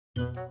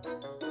Hello,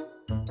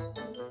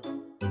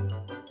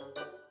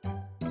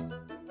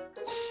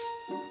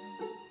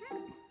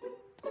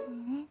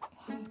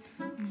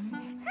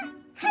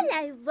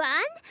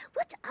 One.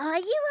 What are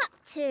you up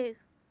to?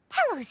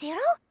 Hello, Zero.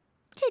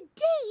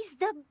 Today's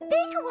the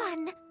big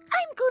one.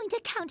 I'm going to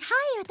count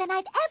higher than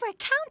I've ever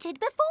counted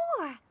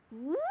before.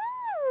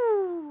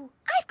 Ooh!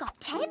 I've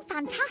got 10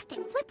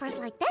 fantastic flippers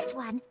like this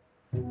one,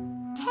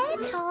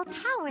 10 tall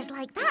towers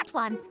like that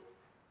one,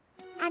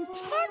 and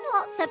 10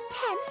 lots of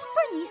 10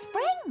 springy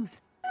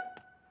springs.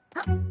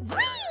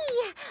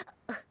 Whee!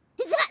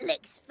 That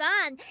looks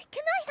fun.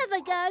 Can I have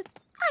a go?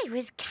 I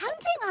was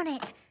counting on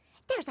it.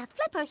 There's a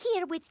flipper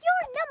here with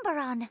your number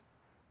on.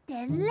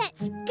 Then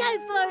let's go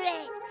for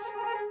it.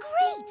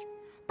 Great!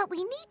 But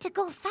we need to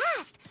go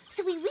fast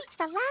so we reach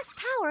the last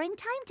tower in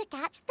time to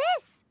catch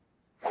this.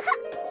 0!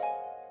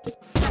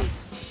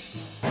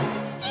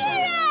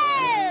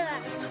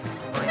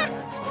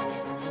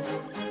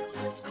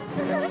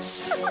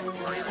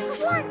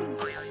 1,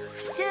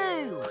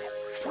 2,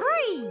 3,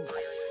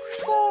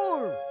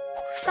 4,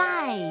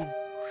 5,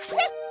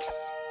 6,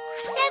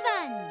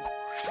 7,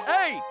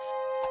 8,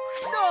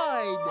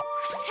 9.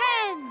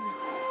 10.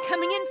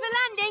 Coming in for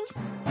landing.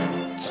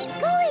 keep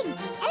going.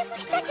 Every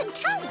second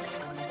counts.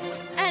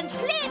 And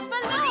cleared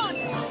for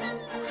launch.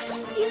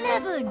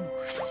 11,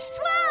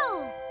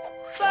 12.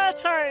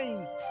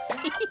 13.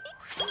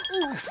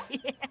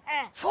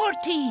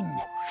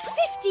 14.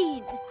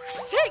 15.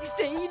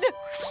 16.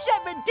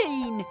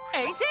 17.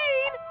 18.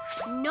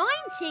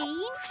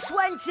 19.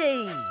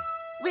 20.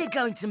 We're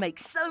going to make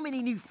so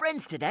many new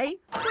friends today.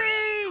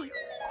 Whee!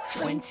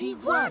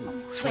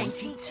 21,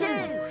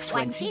 22,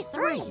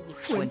 23,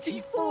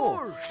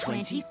 24,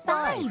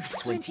 25,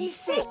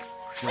 26,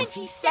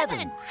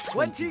 27,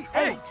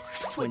 28,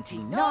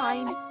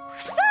 29,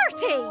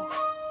 30.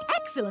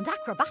 Excellent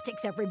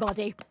acrobatics,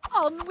 everybody.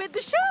 On with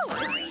the show.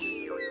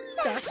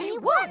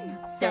 31,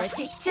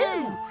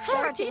 32,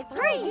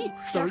 33,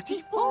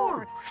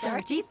 34,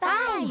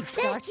 35,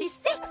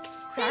 36,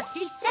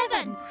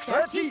 37,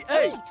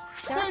 38,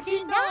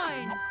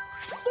 39.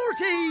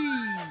 40.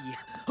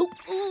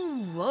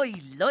 Ooh, I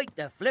like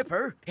the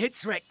flipper.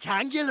 It's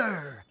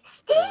rectangular.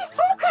 Stay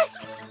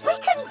focused. We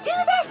can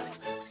do this.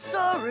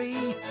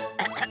 Sorry.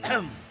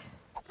 Oh.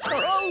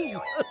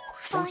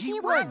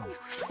 41,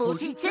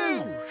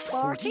 42,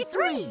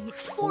 43,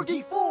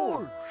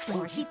 44,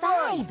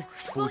 45,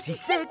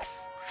 46,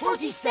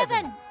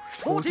 47,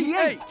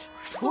 48,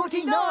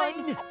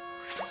 49.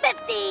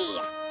 50.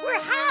 We're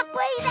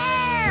halfway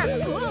there.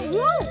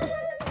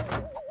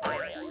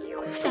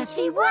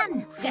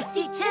 51,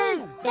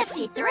 52,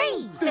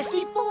 53,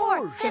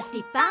 54,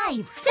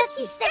 55,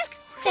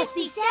 56,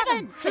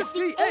 57,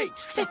 58,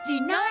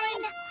 59,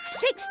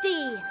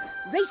 60.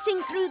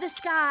 Racing through the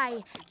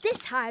sky.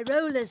 This high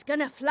roller's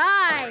gonna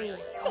fly.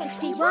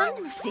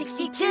 61,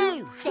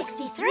 62,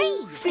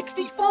 63,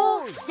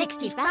 64,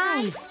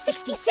 65,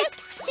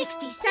 66,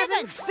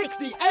 67,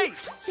 68,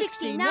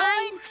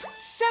 69,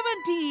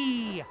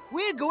 70.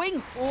 We're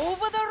going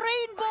over the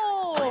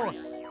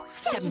rainbow.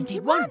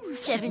 71,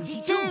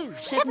 72,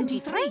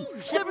 73,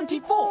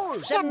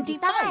 74,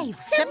 75,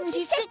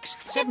 76,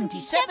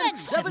 77,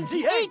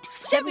 78,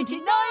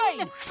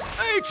 79,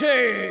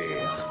 80!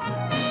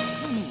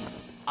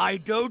 I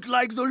don't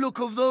like the look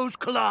of those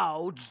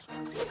clouds.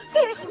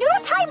 There's no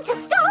time to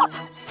stop.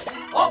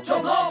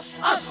 Octoblocks,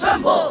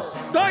 assemble!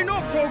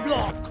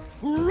 Dinoctoblock,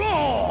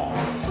 roar!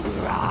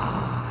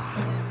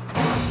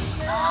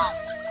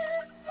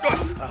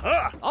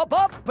 Up,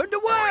 up, and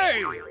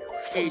away!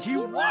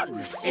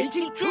 81,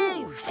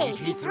 82,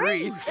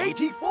 83,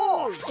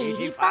 84,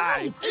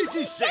 85,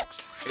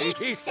 86,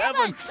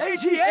 87,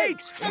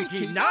 88,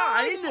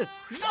 89,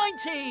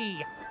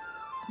 90!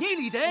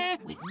 Nearly there,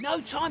 with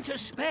no time to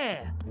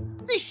spare.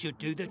 This should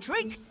do the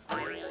trick.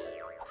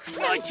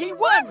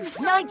 91,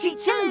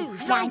 92,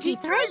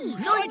 93,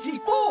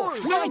 94,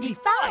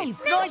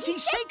 95,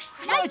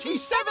 96,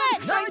 97,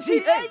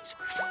 98,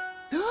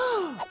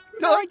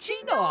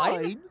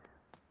 99.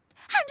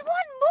 And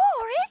one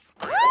more is...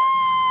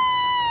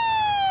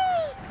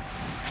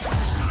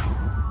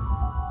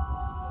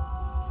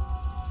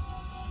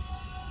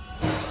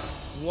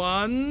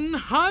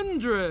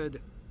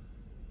 100.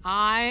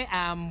 I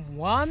am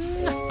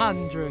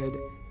 100.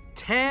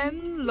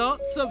 10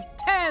 lots of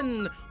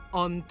 10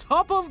 on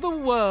top of the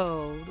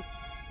world.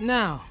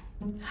 Now,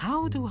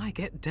 how do I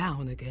get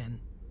down again?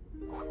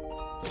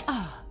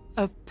 Ah,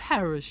 a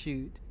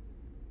parachute.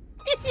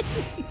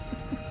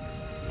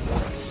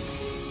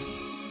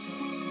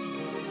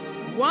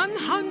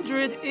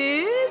 100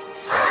 is...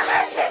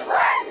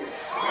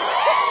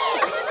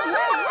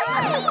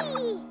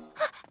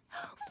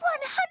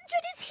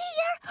 100 is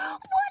here!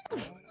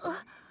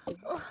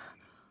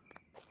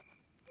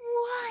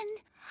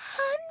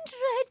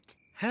 100!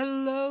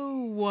 Hello,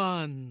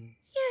 one.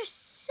 You're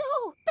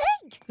so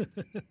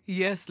big!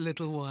 Yes,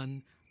 little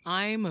one.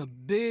 I'm a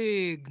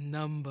big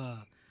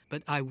number.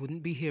 But I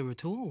wouldn't be here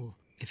at all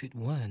if it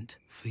weren't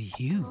for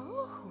you.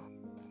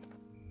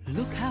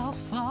 Look how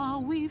far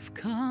we've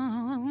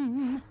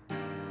come.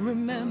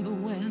 Remember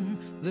when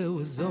there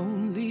was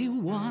only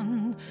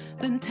one,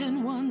 then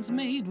 10 ones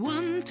made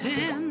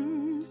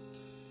 110.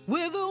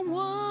 With a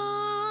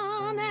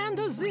 1 and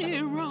a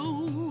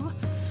 0.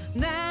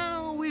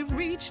 Now we've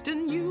reached a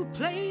new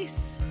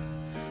place,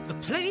 a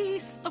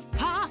place of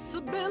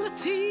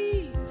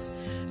possibilities.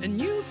 A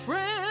new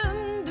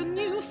friend, a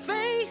new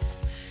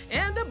face,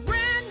 and a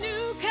brand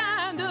new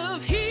kind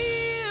of hero.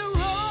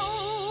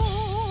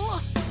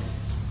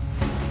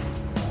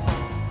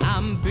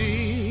 I'm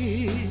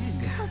big.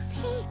 So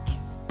big.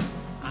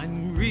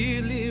 I'm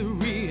really,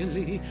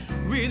 really,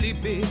 really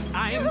big.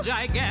 I'm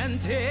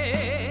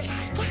gigantic.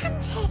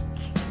 Gigantic.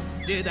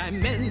 Did I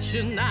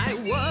mention I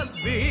was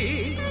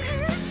big?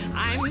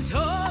 I'm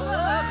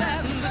taller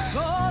than the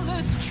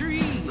tallest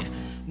tree.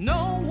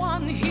 No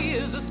one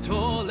here's as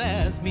tall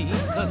as me,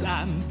 'cause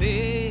I'm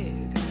big.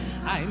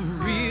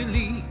 I'm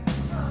really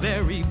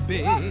very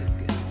big.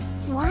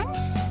 1,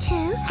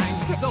 2.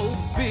 I'm so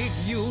big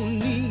you'll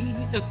need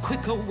a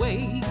quicker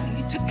way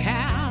to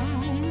count.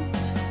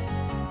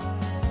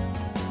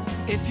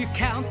 If you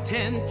count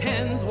 10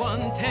 tens,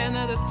 1 10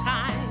 at a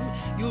time,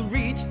 you'll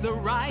reach the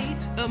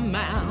right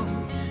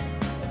amount.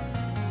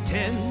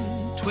 10,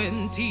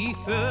 20,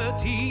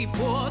 30,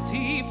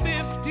 40,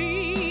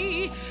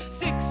 50,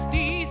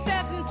 60,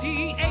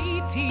 70,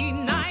 80,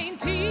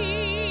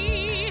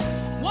 90,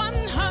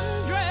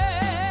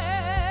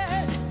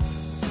 100.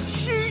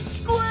 She's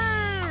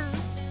square!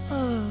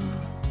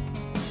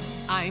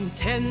 I'm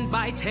 10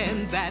 by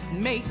 10, that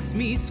makes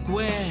me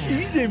square.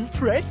 She's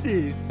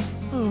impressive.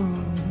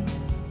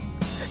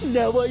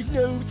 Now I've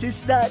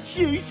noticed that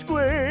she's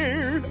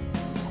square.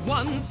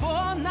 1,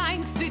 4,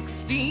 9,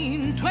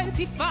 16,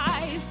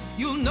 25.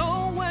 You'll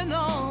know when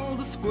all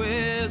the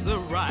squares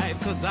arrive,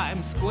 'cause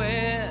I'm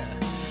square.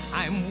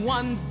 I'm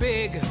one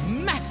big,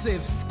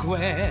 massive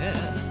square.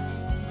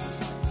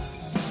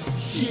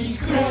 She's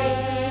great.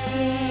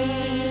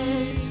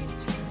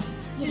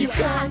 You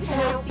can't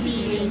help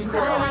being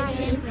quite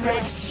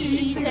impressed.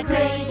 She's the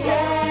greatest.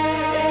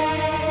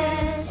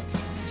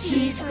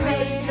 She's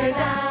greater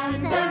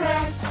than the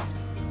rest.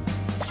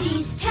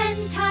 She's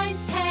 10 times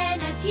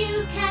 10, as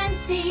you can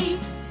see.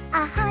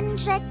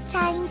 100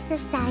 times the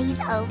size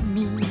of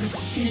me.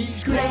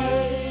 She's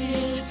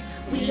great.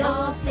 We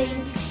all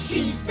think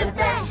she's the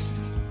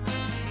best.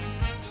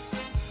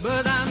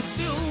 But I'm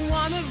still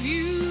one of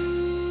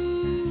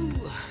you.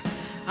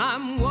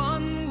 I'm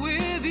one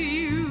with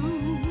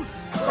you.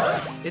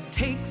 It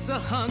takes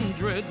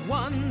 100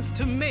 ones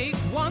to make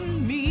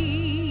one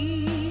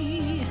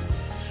me.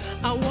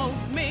 I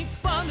won't make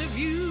fun of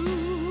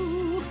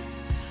you.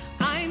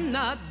 I'm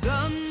not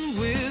done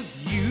with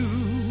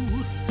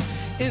you.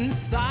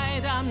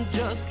 Inside I'm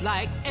just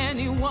like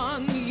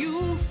anyone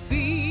you'll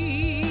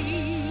see.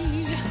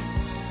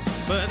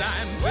 But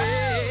I'm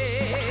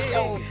big.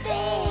 So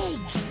big.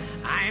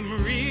 I'm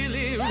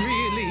really,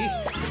 really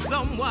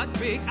somewhat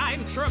big.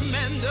 I'm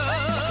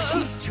tremendous.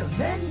 She's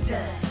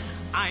tremendous.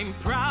 I'm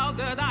proud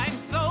that I'm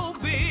so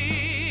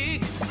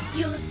big.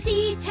 You'll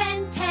see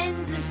 10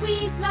 tens as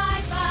we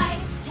fly by.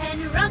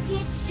 10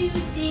 rockets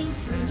shooting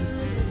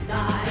through the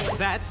sky.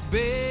 That's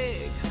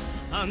big,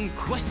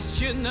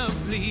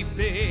 unquestionably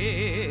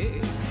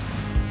big.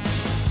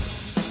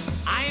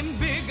 I'm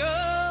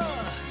bigger,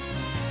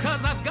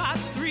 'cause I've got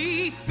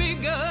 3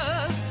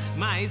 figures.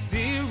 My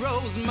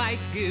zeros might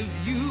give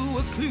you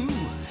a clue.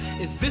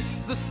 Is this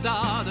the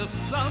start of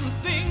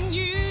something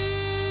new?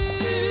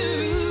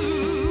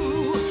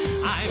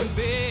 I'm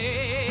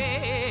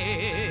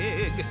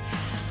big.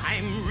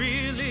 I'm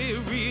really,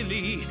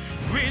 really,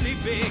 really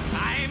big.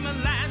 I'm a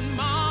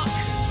landmark.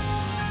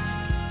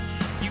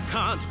 You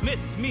can't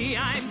miss me,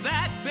 I'm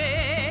that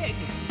big.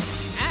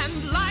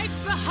 And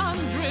life's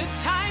 100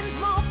 times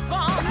more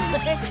fun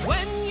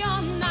when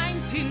you're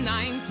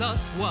 99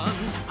 plus 1.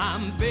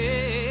 I'm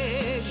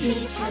big.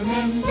 She's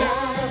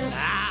tremendous.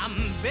 I'm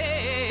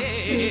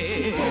big.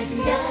 She's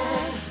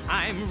stupendous.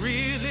 I'm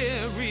really,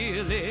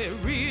 really,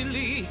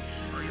 really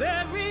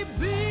very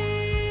big.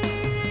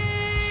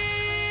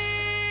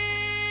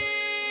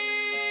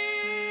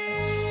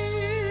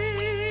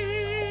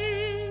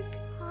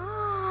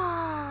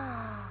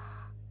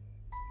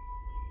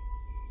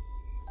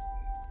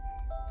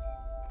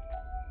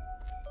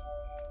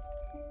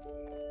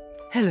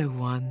 Hello,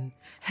 1.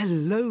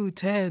 Hello,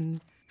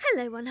 10.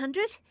 Hello,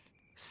 100.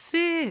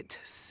 Sit,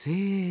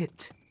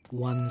 sit.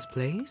 1's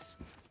place,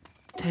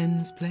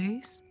 10's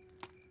place,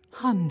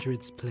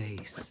 100's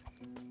place.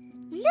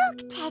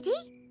 Look, Teddy.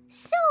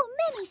 So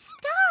many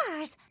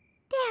stars.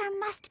 There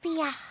must be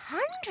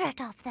 100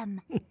 of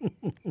them.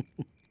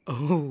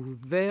 Oh,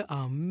 there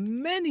are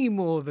many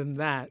more than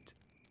that.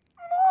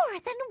 More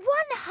than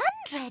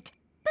 100.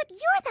 But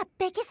you're the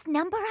biggest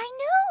number I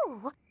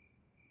know.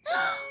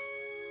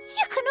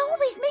 You can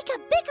always make a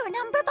bigger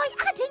number by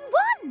adding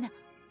 1.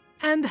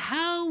 And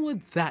how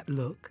would that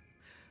look?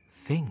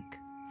 Think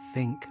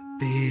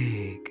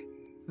big.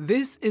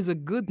 This is a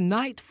good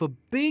night for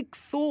big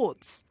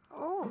thoughts.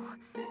 Oh,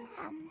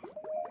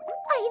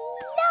 I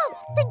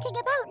love thinking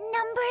about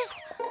numbers.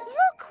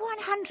 Look,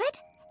 100.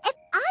 If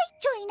I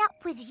join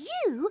up with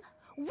you,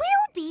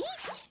 we'll be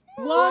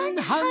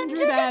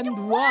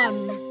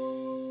 101.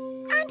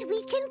 And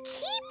we can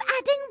keep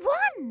adding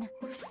 1.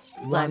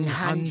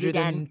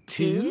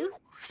 102.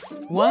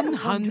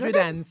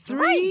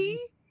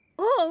 103.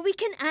 Or we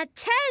can add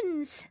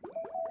tens.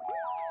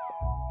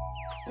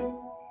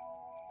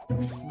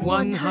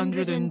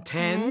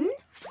 110.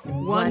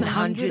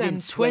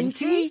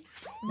 120.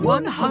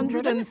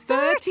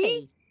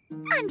 130.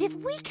 And if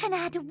we can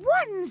add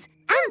 1s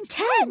and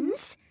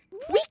 10s,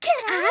 we can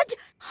add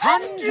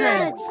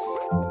Hundreds.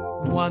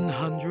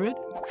 100.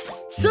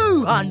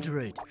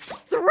 200.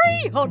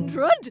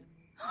 300.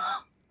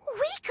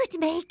 We could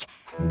make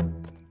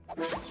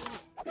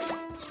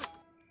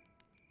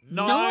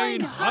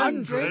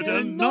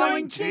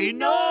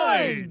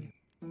 999.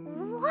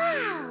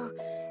 Wow!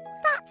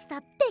 That's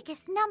the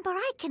biggest number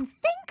I can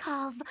think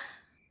of.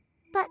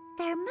 But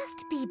there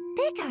must be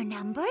bigger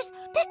numbers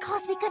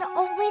because we can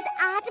always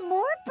add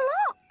more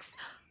blocks.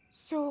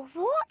 So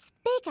what's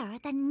bigger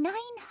than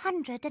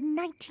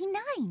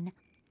 999?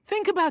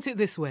 Think about it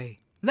this way.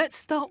 Let's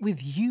start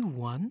with you,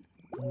 1.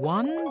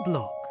 1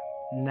 block.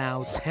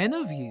 Now 10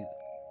 of you.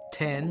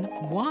 10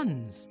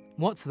 ones.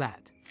 What's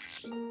that?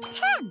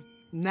 10.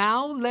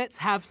 Now let's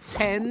have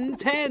 10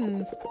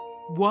 tens.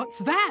 What's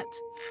that?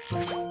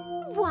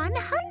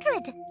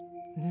 100.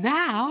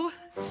 Now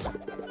 10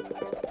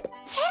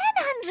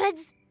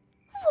 hundreds.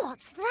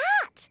 What's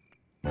that?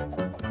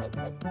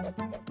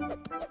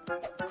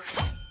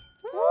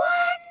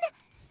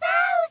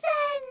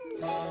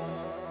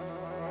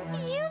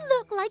 1,000. You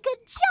look like a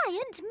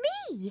giant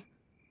me.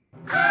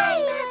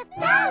 I'm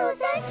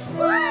 1,000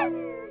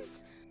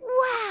 ones.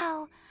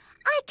 Wow,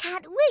 I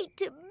can't wait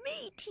to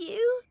meet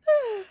you.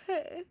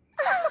 Good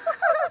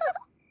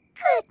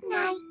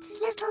night,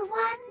 little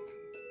one.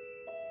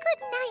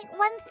 Good night,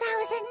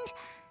 1,000.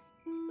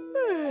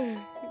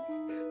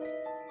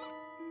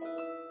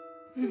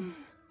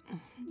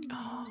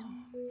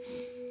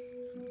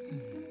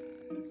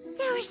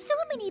 There are so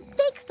many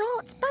big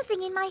thoughts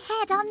buzzing in my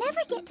head, I'll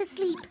never get to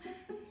sleep.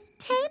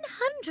 10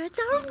 hundreds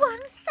are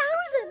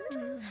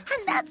 1,000.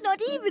 And that's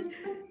not even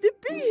the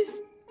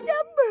biggest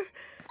number.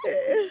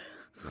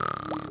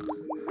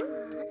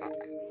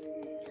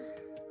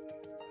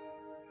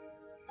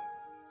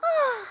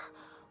 Oh,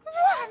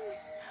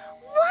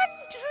 one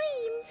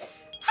dream.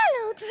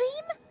 Hello,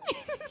 dream.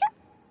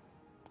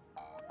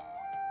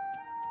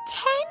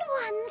 10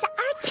 ones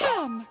are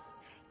 10.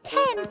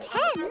 10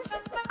 tens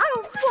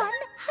are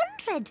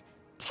 100.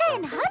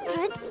 10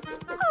 hundreds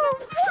are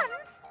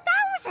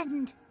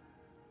 1,000.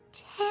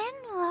 10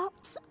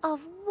 lots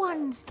of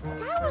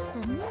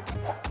 1,000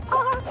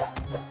 are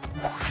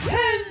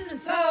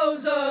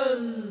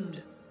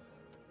 10,000.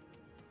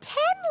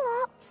 10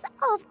 lots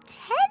of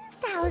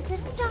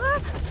 10,000 are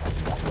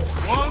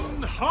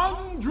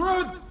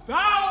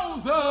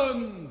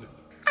 100,000.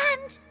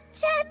 and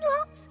 10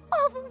 lots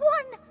of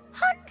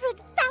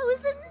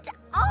 100,000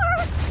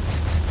 are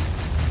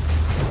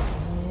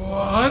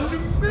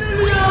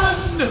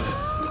 1,000,000.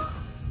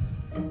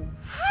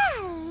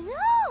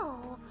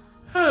 Hello.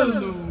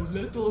 Hello,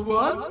 little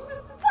one.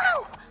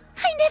 Wow!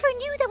 I never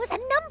knew there was a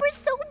number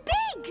so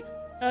big.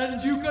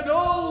 And you can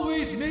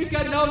always make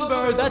a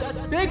number that's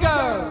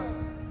bigger.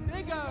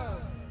 Bigger.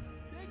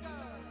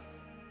 Bigger.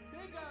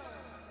 Bigger.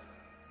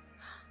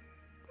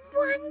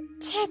 1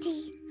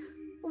 teddy,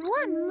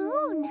 1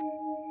 moon,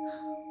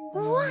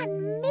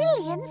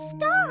 1,000,000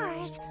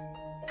 stars,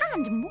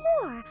 and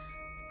more.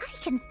 I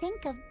can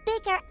think of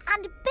bigger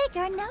and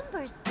bigger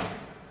numbers.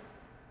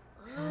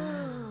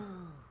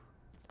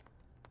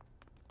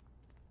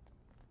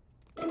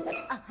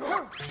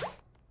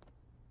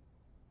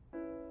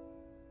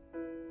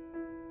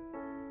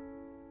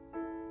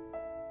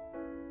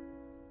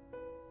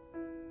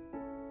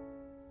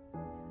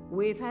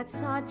 We've had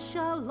such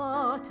a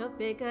lot of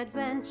big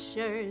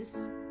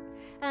adventures,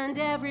 and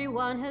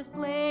everyone has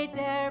played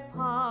their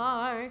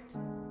part.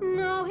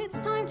 Now it's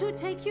time to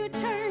take your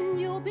turn.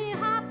 You'll be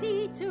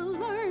happy to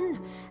learn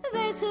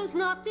this is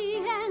not the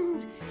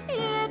end,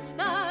 it's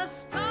the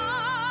start.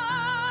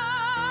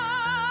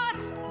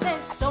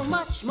 There's so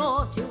much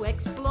more to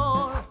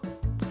explore.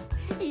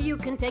 You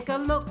can take a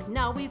look,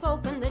 now we've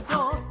opened the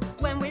door.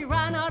 When we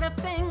ran out of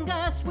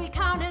fingers, we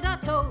counted our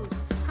toes.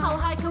 How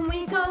high can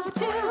we go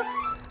to?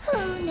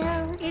 Who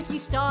knows? If you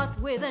start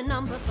with a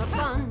number for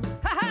fun,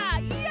 Ha-ha!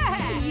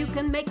 Yeah! you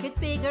can make it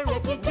bigger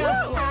if you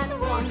just add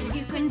 1.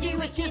 You can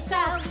do it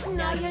yourself,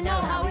 now you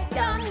know how it's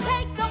done.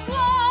 Take the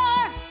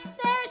floor,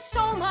 there's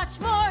so much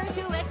more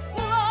to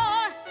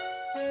explore.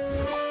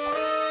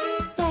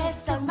 There's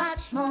so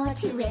much more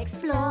to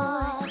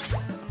explore.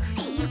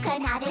 You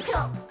can add it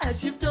up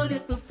As you've done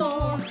it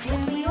before,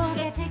 When we all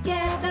get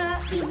together,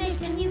 we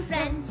make a new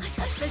friend.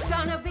 there's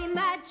gonna be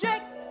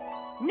magic,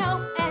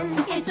 no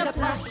end. It's a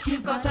plus,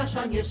 you've got us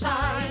on your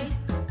side.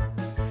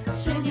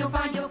 Soon you'll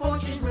find your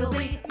fortunes will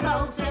be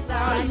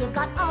multiplied. You've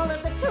got all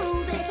of the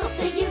tools, it's up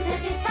to you to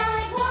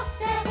decide what's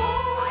there.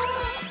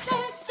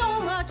 There's so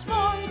much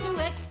more to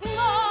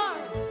explore.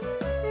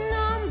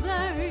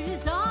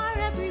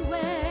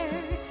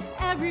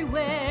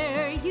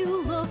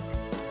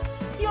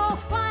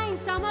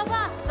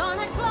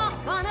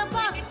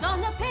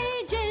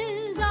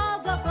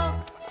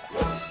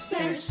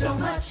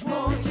 much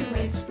more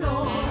to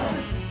explore.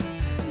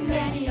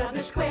 Many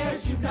other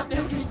squares you've not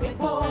noticed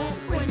before.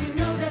 When you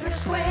know that a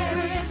square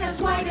is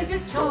as wide as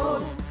it's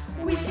tall,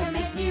 we can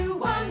make new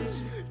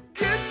ones.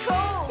 Good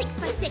call! 6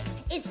 by 6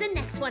 is the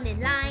next one in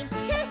line.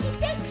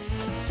 36.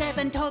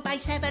 7 tall by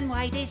 7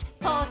 wide is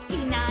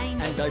 49.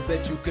 And I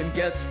bet you can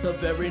guess the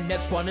very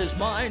next one is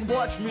mine.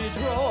 Watch me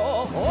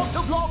draw. Off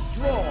the block,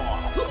 draw.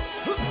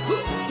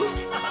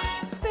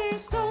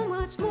 There's so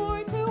much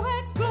more to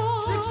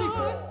explore.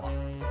 64.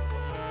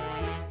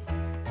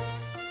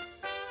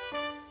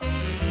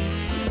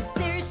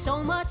 There's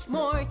so much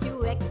more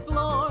to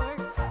explore.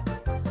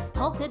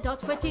 Polka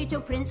dots, potato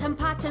prints, and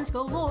patterns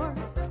galore.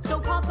 So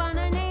pop on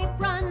an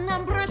apron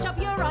and brush up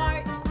your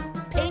art.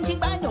 Painting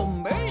by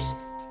numbers?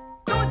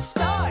 Good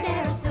start.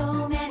 There are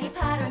so many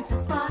patterns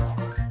to spot.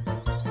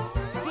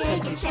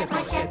 Take it step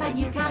by step and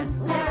you can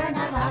learn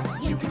a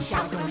lot. You can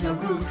shout on the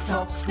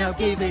rooftops. Now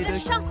give it a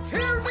shot.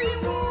 Tell me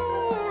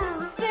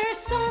more! There's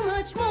so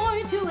much more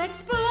to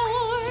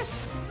explore.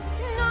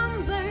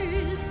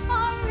 Numbers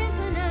are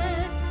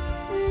infinite.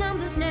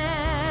 Numbers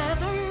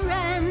never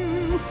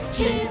end.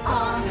 Keep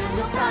on and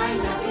you'll find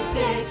that we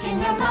stick in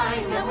your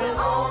mind and we'll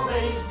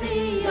always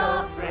be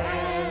your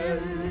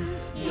friend.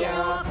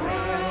 Your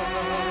friend.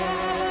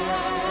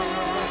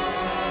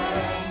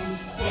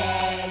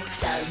 There's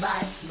so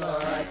much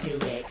more to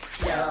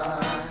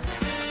explore.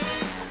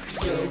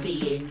 You'll be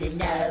in the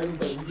know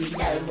when you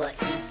know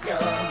what's in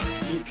store.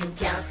 You can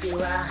count to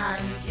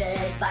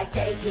 100 by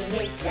taking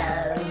it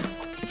slow.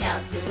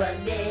 Count to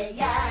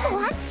 1,000,000.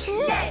 1,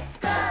 2. Let's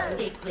go!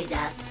 Stick with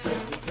us, put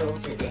it all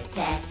to the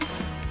test.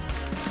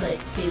 Put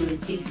 2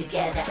 and 2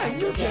 together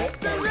and you'll get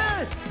the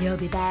rest. You'll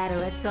be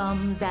better at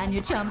sums than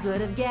your chums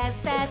would have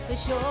guessed, that's for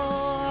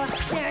sure.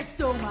 There's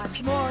so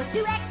much more to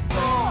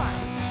explore.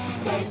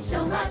 There's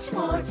so much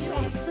more to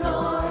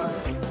explore.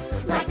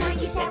 Like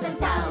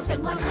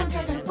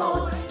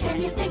 97,104.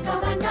 Can you think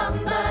of a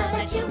number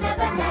that you've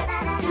never met?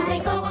 Do they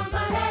go on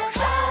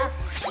forever?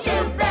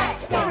 You bet!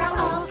 There are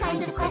all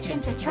kinds of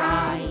questions to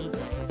try.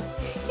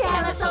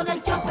 Tell us on a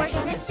jump, we're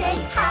gonna say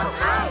how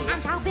high.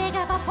 And how big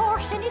of a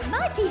portion is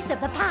my piece of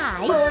the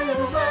pie?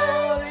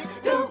 My,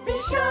 don't be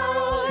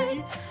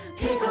shy.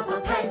 Pick up a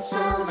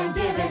pencil and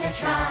give it a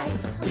try.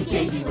 We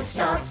gave you a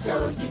start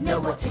so you know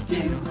what to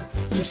do.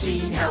 You've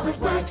seen how it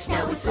works,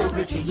 now it's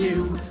over to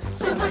you.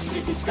 So much to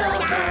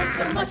discover,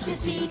 so much to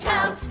seek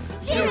out.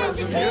 Zeros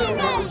and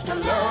heroes to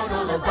learn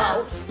all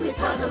about. With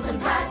puzzles and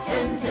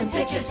patterns and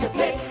pictures to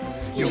pick.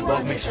 You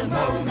won't miss a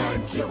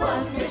moment, you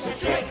won't miss a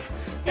trick.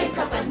 Think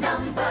of a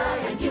number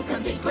and you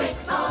can be quick.